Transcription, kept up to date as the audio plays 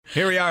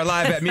Here we are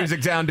live at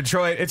Music Town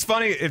Detroit. It's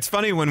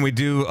funny when we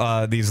do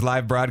these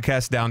live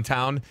broadcasts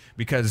downtown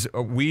because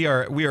we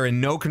are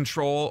in no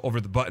control over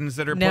the buttons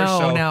that are pushed.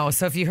 No.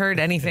 So if you heard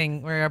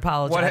anything, we're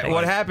apologizing.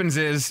 What happens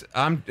is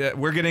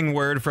we're getting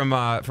word from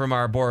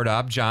our board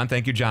op, John.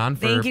 Thank you, John,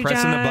 for pressing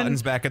John. the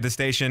buttons back at the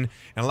station.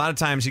 And a lot of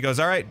times he goes,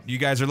 "All right, you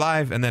guys are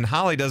live," and then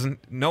Holly doesn't.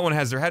 No one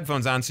has their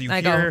headphones on, so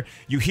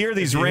you hear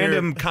these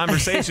random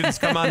conversations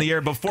come on the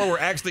air before we're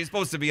actually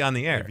supposed to be on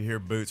the air. If you hear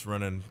boots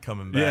running,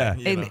 coming back.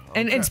 Yeah.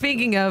 And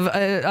speaking of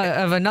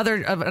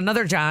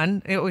another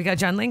John, we got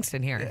Jon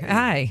Langston here.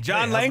 Hi,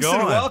 Jon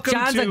Langston. Welcome.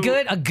 John's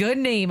a good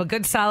name, a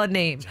good solid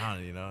name. John,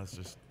 it's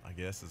just. I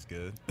guess it's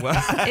good. Well,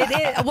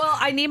 it is. Well,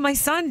 I named my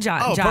son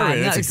John. Oh,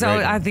 John, so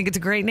I think it's a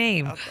great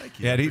name. Oh, thank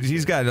you. yeah,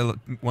 he's got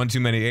one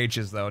too many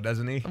H's though,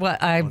 doesn't he?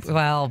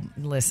 Well,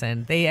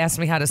 listen. They asked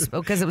me how to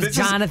spell because it was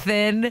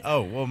Jonathan.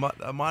 Oh well,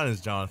 mine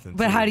is Jonathan.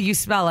 But how do you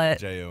spell it?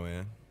 Jon.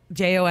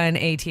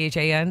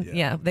 Jonathan.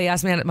 Yeah. They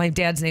asked me. My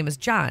dad's name is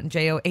John.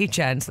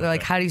 John. So they're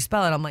like, "How do you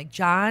spell it?" I'm like,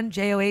 John.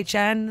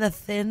 John. The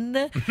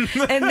thin.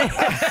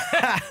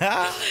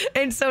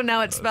 And so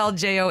now it's spelled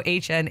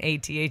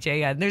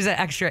Johnathan. There's an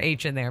extra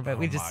H in there, but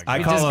we just I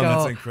we call just him. go.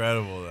 That's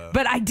incredible though.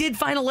 But I did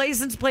find a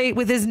license plate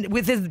with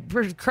his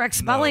correct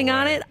spelling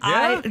on it.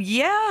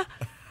 Yeah?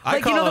 Like,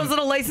 you call know him- those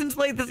little license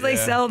plates that they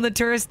sell in the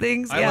tourist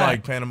things? I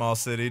like Panama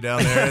City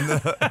down there in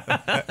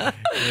the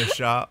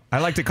shop. I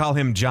like to call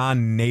him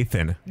John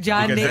Nathan.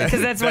 John,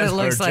 because that's what it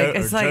looks like.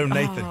 It's like Joe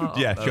Nathan. oh.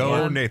 Yeah,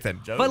 Joe Nathan.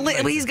 But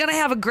he's going to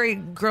have a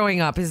great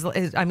growing up.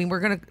 I mean, we're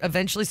going to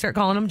eventually start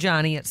calling him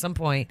Johnny at some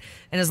point,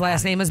 and his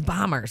last name is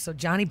Bomber, so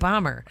Johnny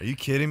Bomber. Are you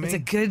kidding me? It's a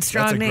good,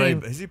 strong name.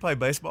 Does he play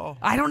baseball?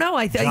 I don't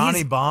know.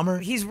 Johnny Bomber?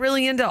 He's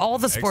really into all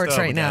the sports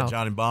right now.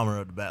 Johnny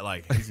Bomber at the bat,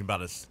 like he's about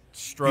to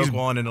stroke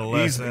one into the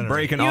left He's center.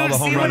 breaking You all the see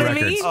home run what I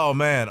records. mean? Oh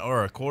man,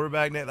 or a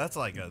quarterback name. That's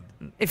like a.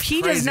 If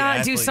he does crazy not do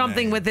athlete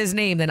something name. with his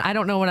name, then I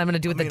don't know what I'm going to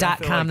do with the I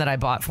feel .com like- that I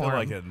bought I for feel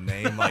him. like a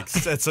name like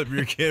sets up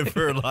your kid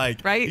for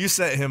like Right? You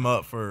set him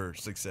up for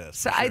success.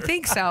 So for I sure.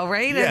 think so,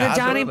 right? Yeah, And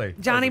Johnny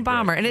absolutely. Johnny That's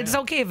Bomber, great. and it's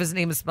okay if his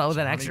name is spelled with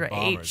an Johnny extra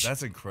Bomber. H.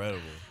 That's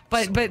incredible.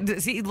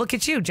 But see, look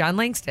at you, Jon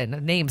Langston, a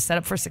name set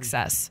up for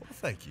success. Well,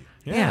 thank you.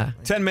 Yeah.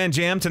 10-man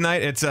jam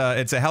tonight. It's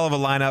a hell of a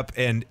lineup,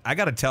 and I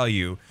got to tell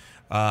you,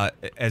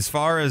 as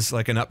far as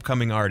like an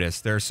upcoming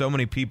artist, there are so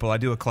many people. I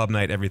do a club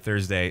night every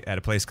Thursday at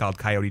a place called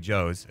Coyote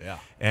Joe's. Yeah.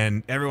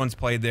 And everyone's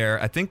played there.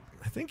 I think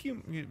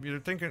you're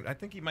thinking. I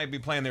think he might be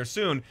playing there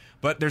soon.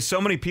 But there's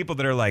so many people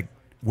that are like,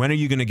 when are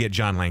you going to get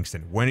Jon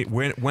Langston?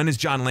 When is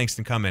Jon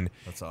Langston coming?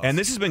 That's awesome. And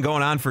this has been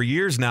going on for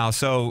years now.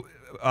 So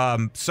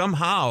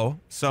somehow,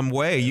 some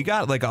way, you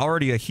got like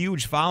already a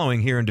huge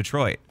following here in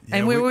Detroit. Yeah,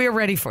 and we're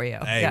ready for you.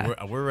 Hey,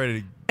 Yeah. we're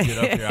ready to get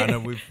up here. I know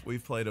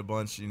we've played a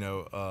bunch,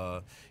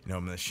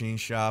 Machine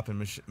Shop in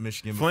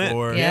Michigan Flint.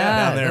 before.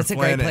 Yeah, down there that's a in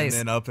great Flint, place.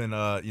 And then up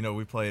in,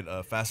 we played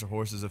Faster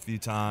Horses a few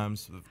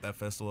times, that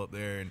festival up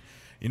there. And,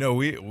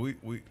 we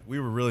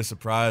were really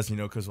surprised,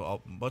 because a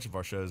bunch of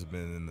our shows have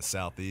been in the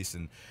Southeast,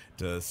 and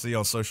to see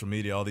on social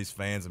media all these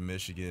fans in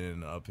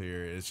Michigan up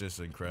here, it's just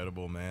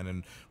incredible, man.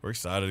 And we're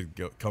excited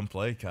to come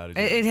play Cottage.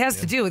 It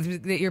has to do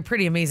with that you're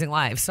pretty amazing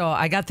live. So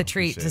I got the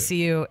treat to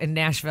see you in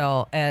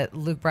Nashville at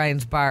Luke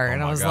Bryan's bar,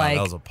 and I was like,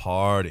 that was a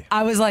party.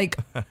 I was like,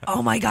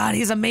 oh my God,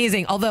 he's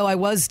amazing. Although I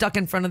was stuck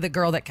in front of the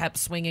girl that kept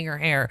swinging her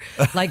hair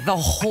like the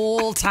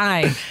whole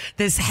time.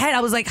 This head,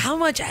 I was like, how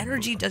much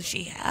energy does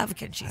she have?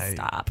 Can she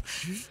stop?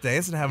 She was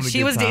dancing, having a good time.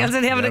 She was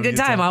dancing, having a good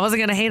time. I wasn't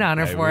going to hate on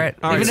her for it.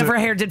 All right, Even if so her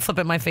hair did flip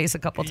in my face a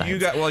couple times.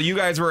 You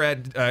guys were at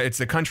it's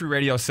the Country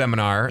Radio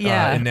Seminar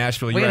in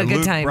Nashville. You We were had at a good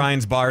Luke time.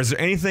 Bryan's bar. Is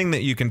there anything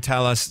that you can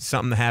tell us,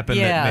 something that happened,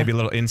 that maybe a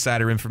little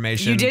insider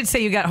information? You did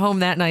say you got home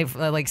that night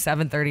like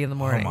 7:30 in the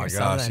morning. Oh my or gosh,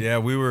 something. yeah,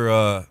 we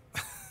were.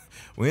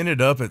 We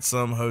ended up at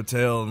some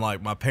hotel, and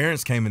like my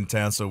parents came in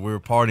town, so we were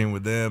partying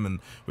with them, and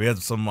we had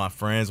some of my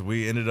friends.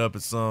 We ended up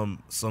at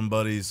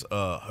somebody's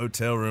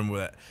hotel room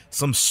with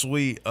some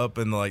suite up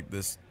in like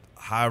this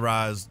high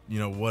rise,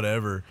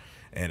 whatever.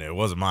 And it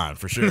wasn't mine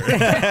for sure.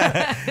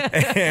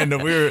 And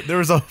there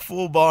was a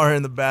full bar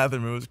in the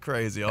bathroom. It was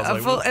crazy. I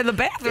was like, in the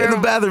bathroom. in the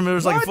bathroom, there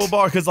was like a What? full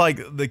bar because like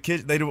the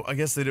kids, I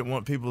guess they didn't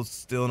want people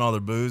stealing all their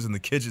booze in the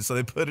kitchen, so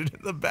they put it in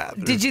the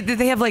bathroom. Did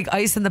they have like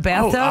ice in the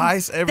bathtub?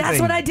 ice, everything. That's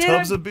what I did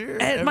Tubs of beer,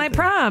 at my everything.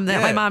 prom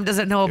that my Yeah. mom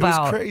doesn't know It was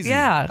about. crazy.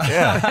 Yeah.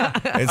 Yeah.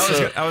 And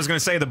so, I was going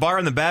to say the bar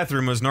in the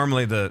bathroom was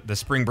normally the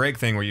spring break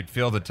thing where you'd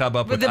fill the tub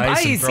up with the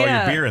ice and ice, throw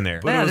yeah. your beer in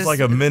there. but Yeah, it was this- like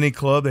a mini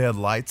club. They had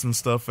lights and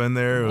stuff in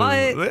there. It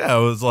was, What? yeah,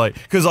 it was like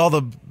because all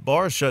the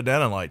bars shut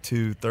down at like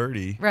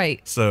 2:30.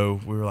 Right.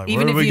 So we were like,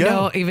 Even where if do we you go?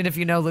 know, even if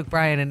you know Luke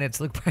Bryan and it's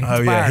Luke Bryan's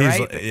Oh yeah, bar, he's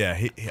right? like,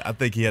 yeah. I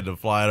think he had to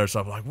fly out or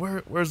something. Like,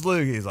 where's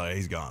Luke? He's like,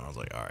 he's gone. I was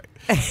like, all right,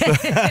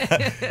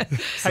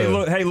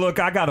 Hey, look!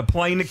 I got a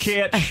plane to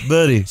catch,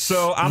 buddy.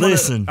 so I'm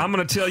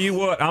gonna tell you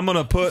what. I'm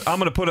gonna put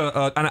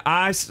an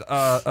ice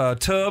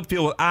tub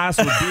filled with ice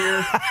with beer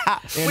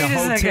in Wait a a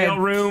hotel second.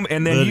 room,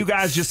 and then Buddy. you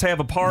guys just have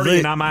a party,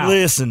 and I'm out.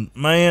 Listen,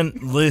 man,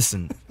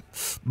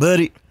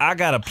 buddy. I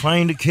got a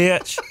plane to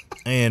catch.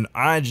 And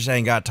I just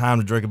ain't got time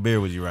to drink a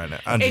beer with you right now.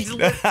 It's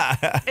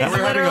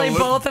literally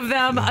both of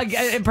them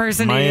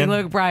impersonating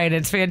Luke Bryan.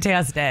 It's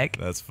fantastic.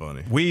 That's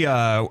funny.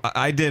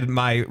 I did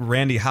my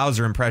Randy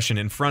Houser impression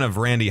in front of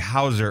Randy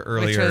Houser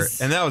earlier,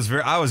 and that was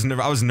I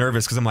was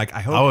nervous because I'm like,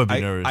 I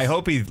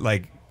hope he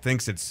like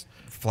thinks it's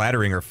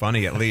flattering or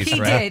funny at least. He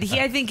right? did.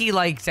 I think he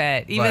liked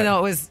it, even though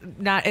it was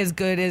not as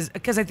good as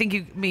because I think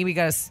you maybe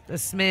got a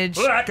smidge.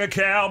 Like a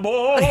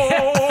cowboy.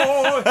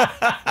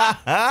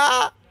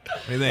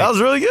 That was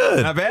really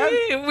good. Not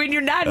bad. When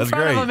you're not in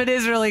front of him, it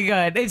is really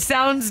good. It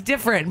sounds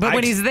different, but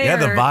when he's there, yeah,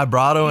 the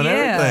vibrato and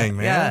everything,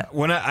 man. Yeah.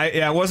 When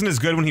it wasn't as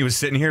good when he was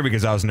sitting here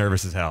because I was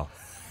nervous as hell.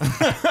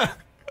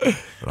 It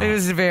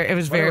was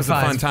very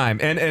fun. A fun time,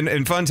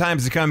 and fun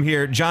times to come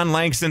here. Jon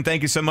Langston,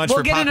 thank you so much for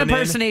popping in. We'll get an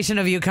impersonation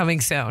of you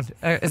coming soon.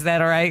 Is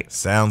that all right?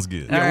 Sounds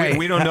good. Yeah,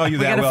 we don't know you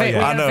that well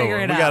yet. I know.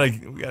 We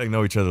gotta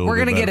know each other a little bit.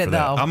 We're gonna get it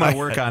though. I'm gonna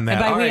work on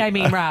that. And by we, I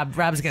mean Rob.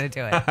 Rob's gonna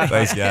do it.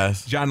 Thanks,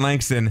 guys. Jon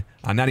Langston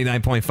on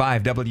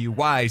 99.5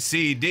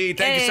 WYCD.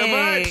 Thank you so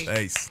much.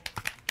 Thanks.